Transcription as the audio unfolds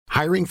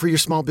Hiring for your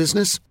small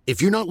business?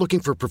 If you're not looking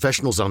for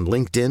professionals on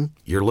LinkedIn,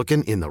 you're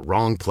looking in the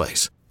wrong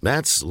place.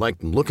 That's like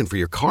looking for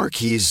your car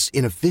keys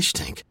in a fish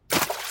tank.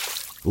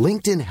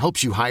 LinkedIn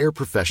helps you hire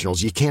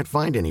professionals you can't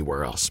find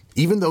anywhere else,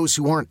 even those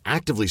who aren't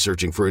actively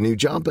searching for a new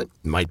job but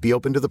might be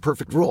open to the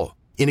perfect role.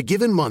 In a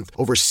given month,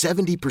 over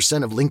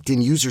 70% of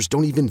LinkedIn users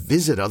don't even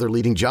visit other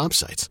leading job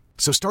sites.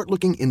 So start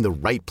looking in the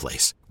right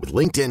place. With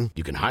LinkedIn,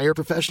 you can hire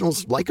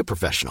professionals like a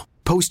professional.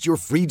 Post your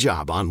free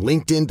job on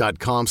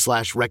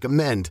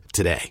linkedin.com/recommend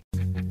today.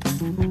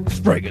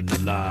 Spraguing the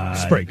line.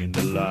 Spraguing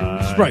the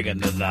line.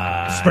 Spraguing the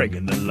line.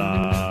 Spraguing the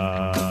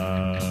line.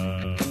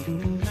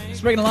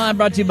 Spraguing the Line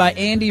brought to you by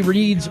Andy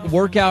Reid's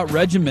workout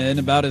regimen,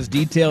 about as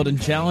detailed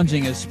and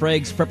challenging as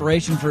Sprague's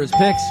preparation for his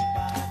picks.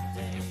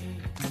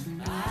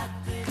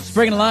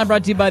 Spraguing the Line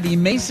brought to you by the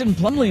Mason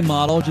Plumlee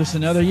model. Just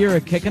another year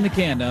of kicking the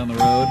can down the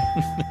road.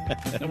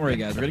 Don't worry,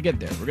 guys. We're going to get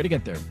there. We're going to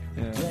get there.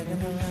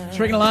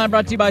 Spraguing the Line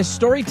brought to you by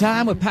Story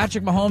Time with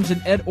Patrick Mahomes and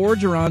Ed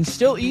Orgeron.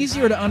 Still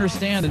easier to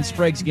understand than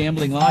Sprague's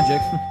gambling logic.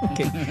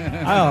 Okay.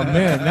 Oh,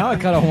 man. Now I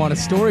kind of want a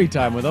story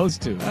time with those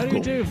two. How do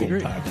you do? Go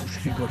Tigers.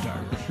 Go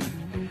Tigers.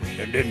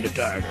 And then the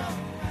Tiger.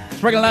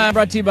 Spraguing the Line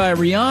brought to you by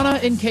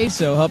Rihanna and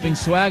Queso, helping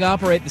Swag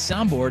operate the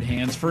soundboard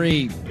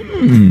hands-free.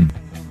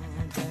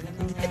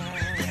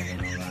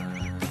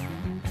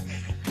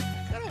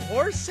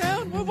 Horse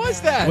sound? What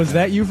was that? Was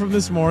that you from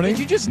this morning?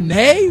 Did you just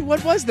neigh?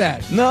 What was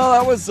that? No,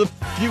 that was a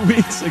few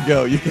weeks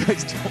ago. You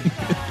guys told me.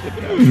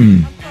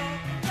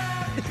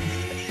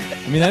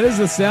 I mean, that is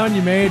the sound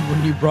you made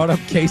when you brought up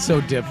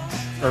queso dip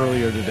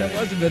earlier today. That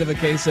was a bit of a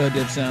queso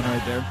dip sound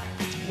right there.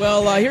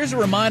 Well, here's a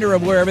reminder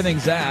of where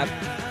everything's at.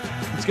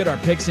 Let's get our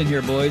picks in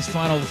here, boys.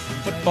 Final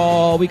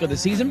football week of the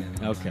season.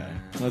 Okay.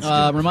 Let's do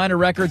it. Reminder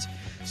records.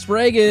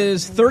 Sprague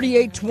is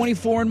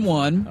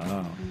 38-24-1.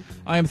 Oh.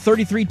 I am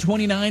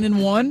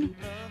 33-29-1.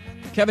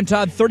 Kevin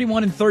Todd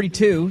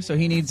 31-32, so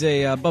he needs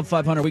a above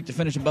 500 week to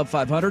finish above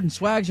 500. And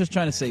Swag's just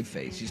trying to save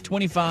face. He's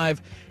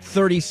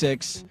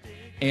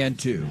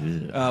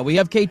 25-36-2. We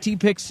have KT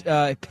picks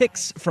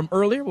from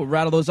earlier. We'll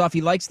rattle those off.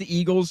 He likes the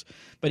Eagles,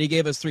 but he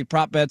gave us 3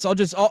 prop bets.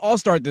 I'll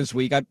start this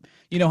week.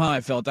 You know how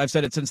I felt. I've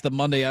said it since the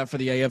Monday after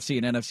the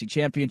AFC and NFC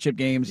championship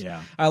games.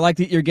 Yeah. I like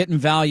that you're getting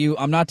value.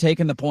 I'm not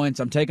taking the points.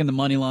 I'm taking the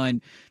money line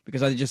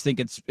because I just think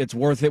it's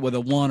worth it with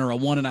a 1 or a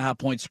 1.5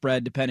 point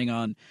spread, depending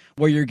on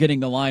where you're getting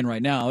the line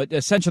right now. It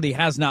essentially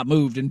has not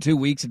moved in 2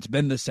 weeks. It's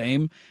been the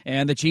same,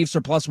 and the Chiefs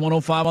are plus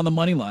 105 on the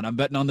money line. I'm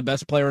betting on the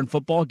best player in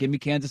football. Give me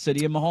Kansas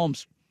City and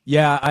Mahomes.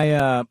 Yeah,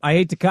 I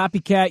hate to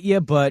copycat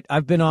you, but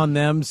I've been on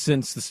them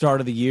since the start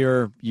of the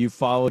year. You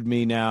followed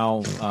me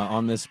now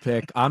on this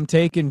pick. I'm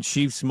taking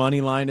Chiefs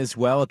money line as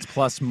well. It's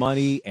plus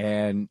money,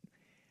 and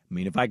I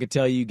mean, if I could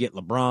tell you get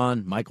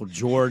LeBron, Michael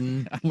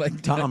Jordan,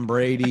 Tom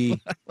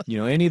Brady,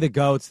 any of the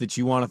GOATs that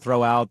you want to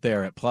throw out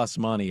there at plus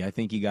money, I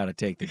think you got to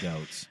take the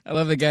GOATs. I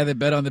love the guy that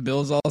bet on the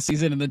Bills all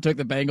season and then took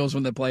the Bengals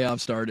when the playoffs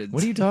started.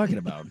 What are you talking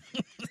about?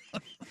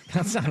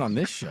 That's not on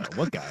this show.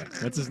 What guy?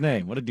 What's his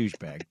name? What a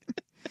douchebag.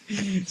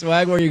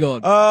 Swag, where are you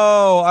going?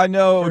 Oh, I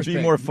know it would First be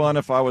pick. more fun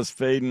if I was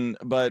fading,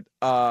 but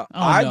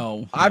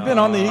no. I've been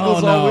on the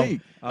Eagles all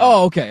week.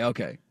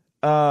 Okay.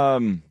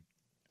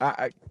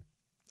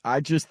 I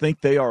just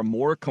think they are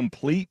more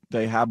complete.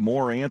 They have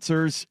more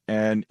answers,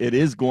 and it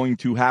is going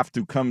to have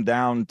to come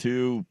down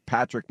to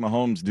Patrick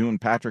Mahomes doing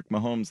Patrick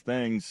Mahomes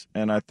things.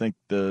 And I think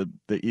the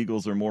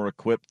Eagles are more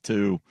equipped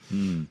to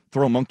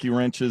throw monkey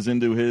wrenches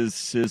into his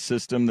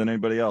system than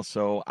anybody else.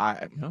 So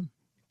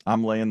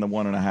I'm laying the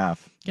 1.5.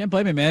 Can't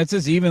blame me, man. It's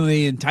as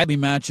evenly and tightly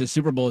matched a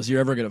Super Bowl as you're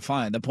ever going to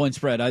find. The point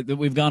spread,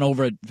 we've gone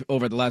over it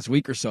over the last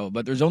week or so,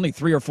 but there's only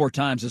 3 or 4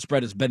 times the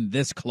spread has been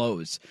this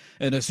close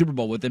in a Super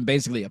Bowl within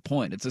basically a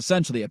point. It's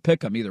essentially a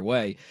pick-em either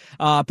way.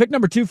 Pick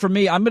number 2 for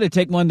me, I'm going to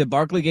take one that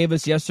Barkley gave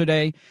us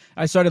yesterday.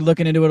 I started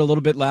looking into it a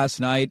little bit last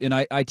night, and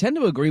I tend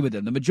to agree with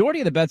him. The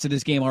majority of the bets of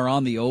this game are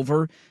on the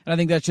over, and I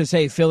think that's just,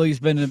 hey, Philly's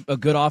been a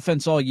good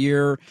offense all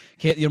year,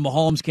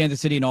 Mahomes, Kansas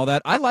City, and all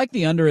that. I like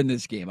the under in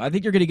this game. I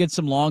think you're going to get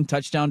some long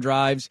touchdown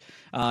drives.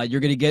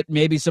 You're going to get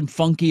maybe some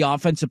funky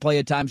offensive play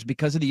at times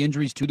because of the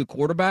injuries to the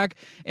quarterback.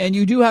 And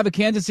you do have a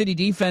Kansas City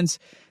defense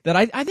that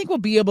I think will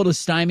be able to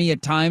stymie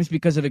at times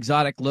because of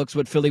exotic looks,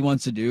 what Philly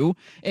wants to do.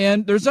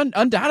 And there's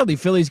undoubtedly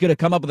Philly's going to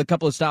come up with a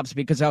couple of stops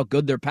because of how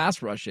good their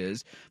pass rush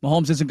is.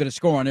 Mahomes isn't going to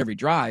score on every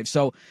drive.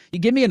 So you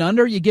give me an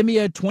under, you give me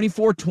a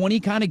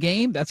 24-20 kind of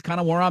game. That's kind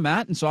of where I'm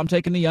at. And so I'm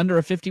taking the under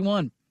of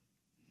 51.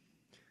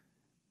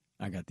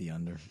 I got the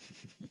under.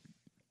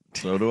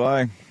 So do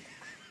I.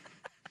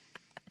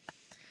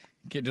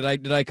 Okay,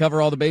 did I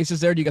cover all the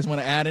bases there? Do you guys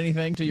want to add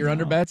anything to your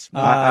under bets?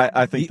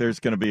 I think there's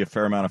going to be a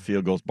fair amount of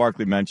field goals.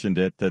 Barkley mentioned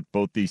it, that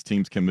both these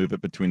teams can move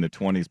it between the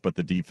 20s, but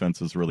the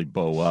defenses really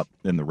bow up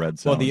in the red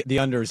zone. Well, the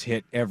unders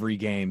hit every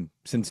game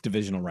since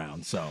divisional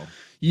round, so.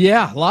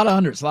 Yeah, a lot of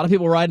unders. A lot of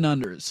people riding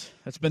unders.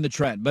 That's been the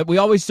trend. But we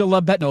always still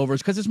love betting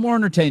overs because it's more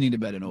entertaining to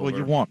bet an over. Well,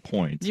 you want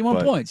points. You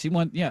want points.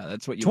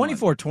 That's what you want.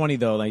 24-20,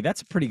 though,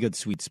 that's a pretty good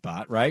sweet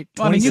spot, right?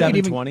 Well,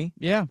 27-20?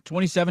 Yeah,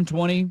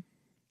 27-20.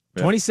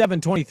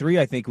 27-23,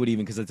 I think, would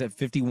even, because it's at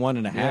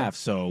 51.5.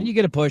 So and you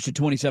get a push at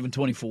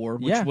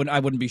 27-24, which I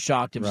wouldn't be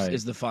shocked if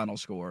is the final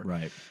score.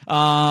 Right.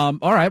 All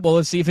right. Well,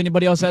 let's see if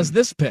anybody else has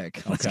this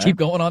pick. Let's keep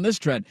going on this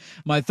trend.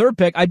 My third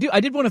pick, I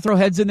did want to throw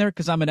heads in there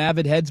because I'm an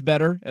avid heads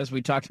bettor, as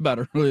we talked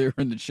about earlier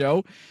in the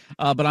show,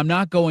 but I'm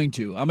not going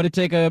to. I'm going to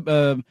take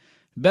a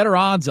better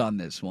odds on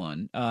this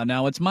one.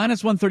 Now it's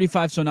minus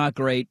 135, so not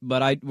great,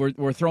 but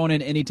we're throwing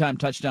in anytime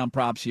touchdown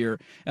props here,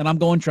 and I'm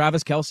going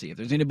Travis Kelce. If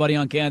there's anybody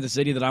on Kansas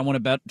City that I want to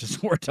bet to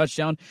score a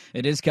touchdown,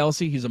 it is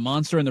Kelce. He's a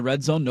monster in the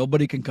red zone.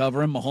 Nobody can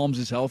cover him. Mahomes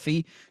is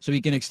healthy, so he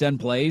can extend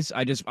plays.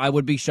 I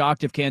would be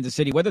shocked if Kansas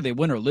City, whether they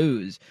win or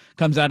lose,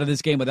 comes out of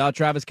this game without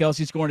Travis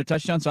Kelce scoring a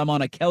touchdown. So I'm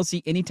on a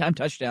Kelce anytime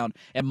touchdown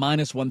at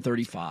minus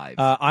 135.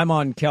 I'm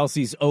on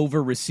Kelce's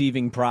over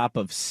receiving prop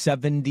of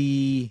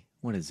 70.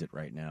 What is it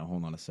right now?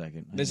 Hold on a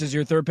second. This is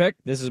your third pick?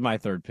 This is my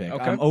third pick.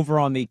 Okay. I'm over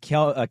on the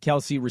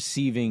Kelce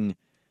receiving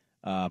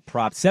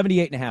prop,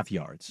 78.5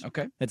 yards.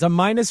 Okay. It's a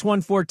minus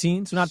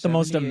 114, so not the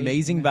most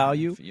amazing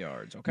value.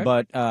 Yards. Okay.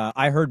 But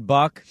I heard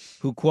Buck,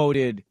 who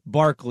quoted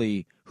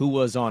Barkley, who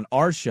was on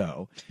our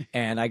show,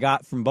 and I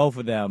got from both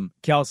of them,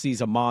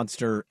 Kelce's a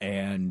monster,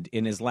 and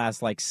in his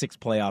last 6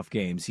 playoff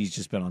games, he's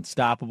just been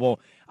unstoppable.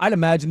 I'd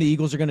imagine the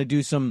Eagles are going to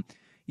do some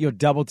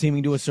double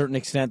teaming to a certain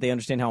extent. They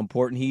understand how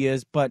important he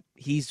is, but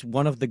he's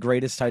one of the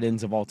greatest tight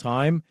ends of all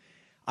time.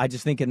 I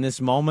just think in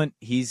this moment,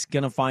 he's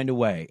going to find a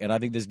way, and I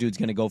think this dude's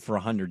going to go for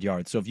 100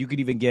 yards. So if you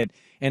could even get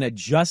an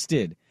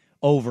adjusted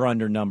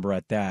over-under number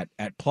at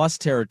plus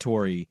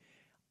territory,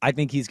 I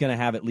think he's going to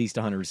have at least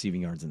 100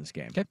 receiving yards in this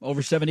game. Okay,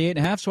 over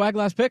 78.5. Swag,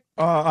 last pick.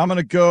 I'm going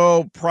to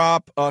go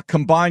prop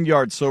combined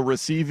yards, so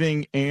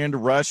receiving and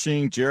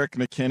rushing. Jerick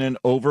McKinnon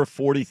over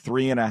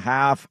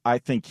 43.5. I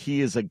think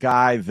he is a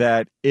guy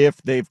that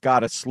if they've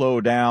got to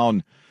slow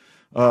down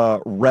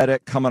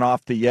Reddick coming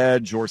off the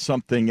edge or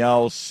something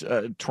else,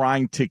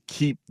 trying to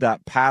keep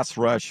that pass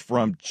rush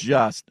from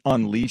just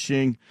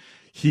unleashing,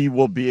 he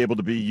will be able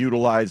to be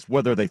utilized,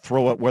 whether they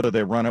throw it, whether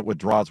they run it with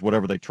draws,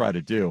 whatever they try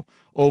to do.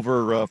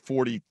 Over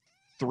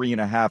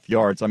 43.5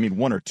 yards. I mean,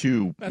 one or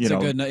two, that's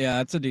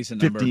that's a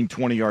decent number. 15,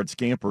 20-yard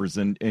scampers,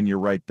 and you're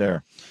right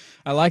there.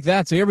 I like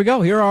that. So here we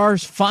go. Here are our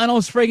final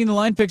Spraguing the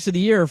Line picks of the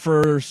year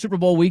for Super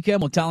Bowl weekend.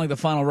 We'll tally the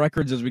final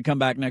records as we come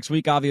back next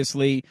week.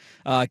 Obviously,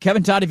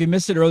 Kevin Todd, if you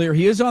missed it earlier,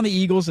 he is on the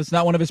Eagles. It's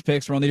not one of his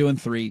picks. We're only doing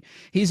 3.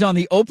 He's on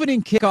the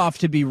opening kickoff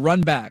to be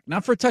run back.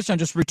 Not for a touchdown,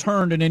 just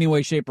returned in any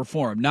way, shape, or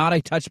form. Not a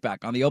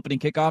touchback on the opening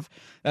kickoff.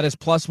 That is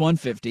plus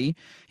 150.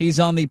 He's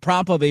on the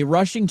prop of a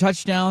rushing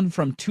touchdown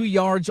from 2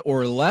 yards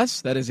or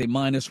less. That is a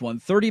minus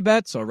 130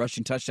 bet. So a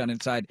rushing touchdown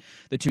inside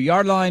the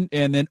 2-yard line.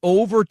 And then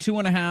over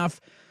 2.5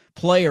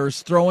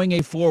 players throwing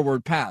a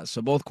forward pass.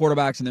 So both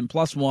quarterbacks and then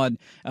plus 1,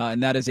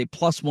 and that is a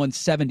plus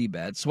 170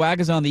 bet. Swag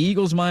is on the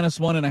Eagles minus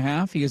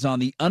 1.5. He is on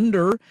the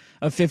under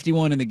of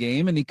 51 in the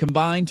game, and the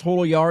combined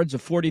total yards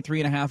of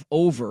 43.5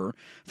 over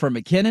for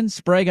McKinnon.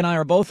 Sprague and I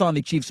are both on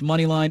the Chiefs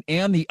money line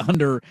and the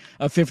under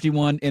of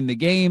 51 in the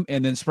game,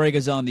 and then Sprague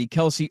is on the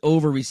Kelce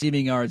over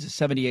receiving yards of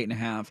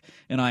 78.5,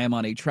 and I am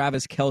on a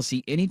Travis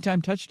Kelce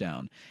anytime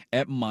touchdown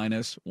at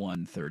minus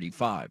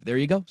 135. There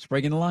you go.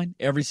 Sprague in the line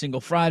every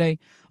single Friday.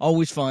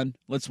 Always fun.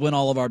 Let's win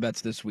all of our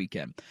bets this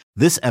weekend.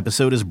 This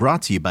episode is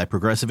brought to you by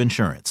Progressive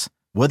Insurance.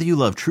 Whether you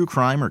love true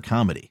crime or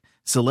comedy,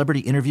 celebrity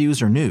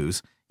interviews or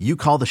news, you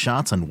call the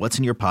shots on what's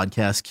in your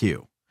podcast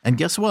queue. And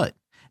guess what?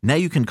 Now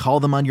you can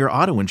call them on your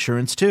auto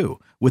insurance too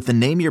with the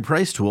Name Your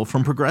Price tool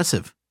from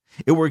Progressive.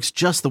 It works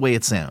just the way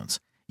it sounds.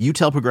 You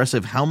tell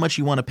Progressive how much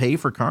you want to pay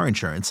for car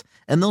insurance,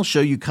 and they'll show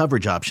you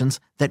coverage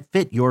options that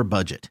fit your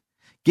budget.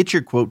 Get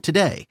your quote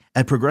today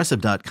at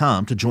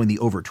Progressive.com to join the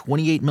over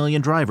 28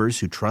 million drivers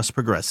who trust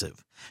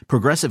Progressive.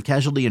 Progressive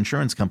Casualty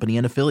Insurance Company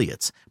and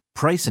Affiliates.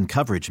 Price and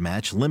coverage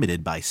match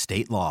limited by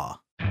state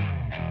law.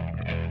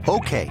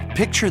 Okay,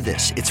 picture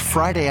this. It's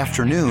Friday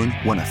afternoon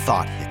when a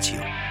thought hits you.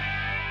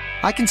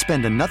 I can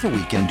spend another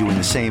weekend doing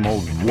the same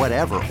old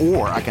whatever,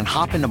 or I can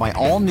hop into my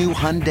all-new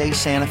Hyundai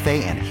Santa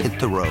Fe and hit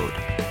the road.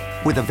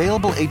 With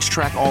available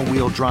H-Track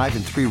all-wheel drive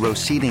and 3-row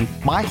seating,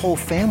 my whole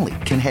family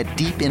can head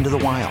deep into the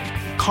wild.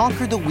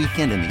 Conquer the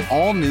weekend in the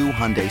all-new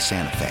Hyundai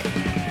Santa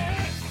Fe.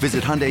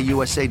 Visit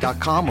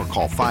HyundaiUSA.com or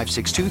call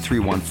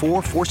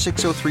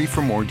 562-314-4603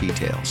 for more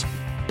details.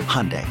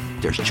 Hyundai,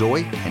 there's joy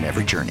in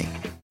every journey.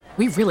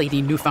 We really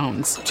need new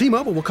phones.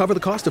 T-Mobile will cover the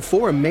cost of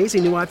 4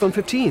 amazing new iPhone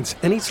 15s,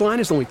 and each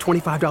line is only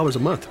 $25 a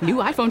month. New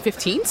iPhone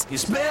 15s?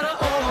 It's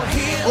better over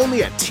here.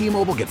 Only at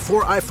T-Mobile, get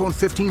 4 iPhone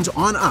 15s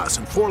on us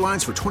and 4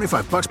 lines for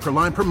 $25 per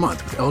line per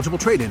month with eligible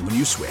trade-in when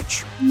you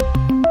switch.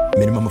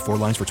 Minimum of 4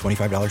 lines for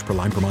 $25 per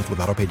line per month with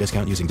autopay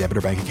discount using debit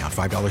or bank account.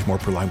 $5 more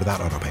per line without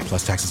autopay,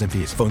 plus taxes and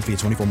fees. Phone fee at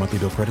 24 monthly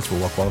bill credits for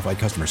well-qualified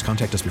customers.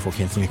 Contact us before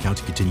canceling account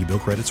to continue bill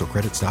credits or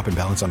credit stop and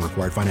balance on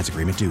required finance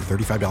agreement due.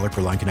 $35 per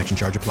line connection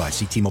charge applies.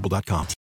 See T-Mobile.com.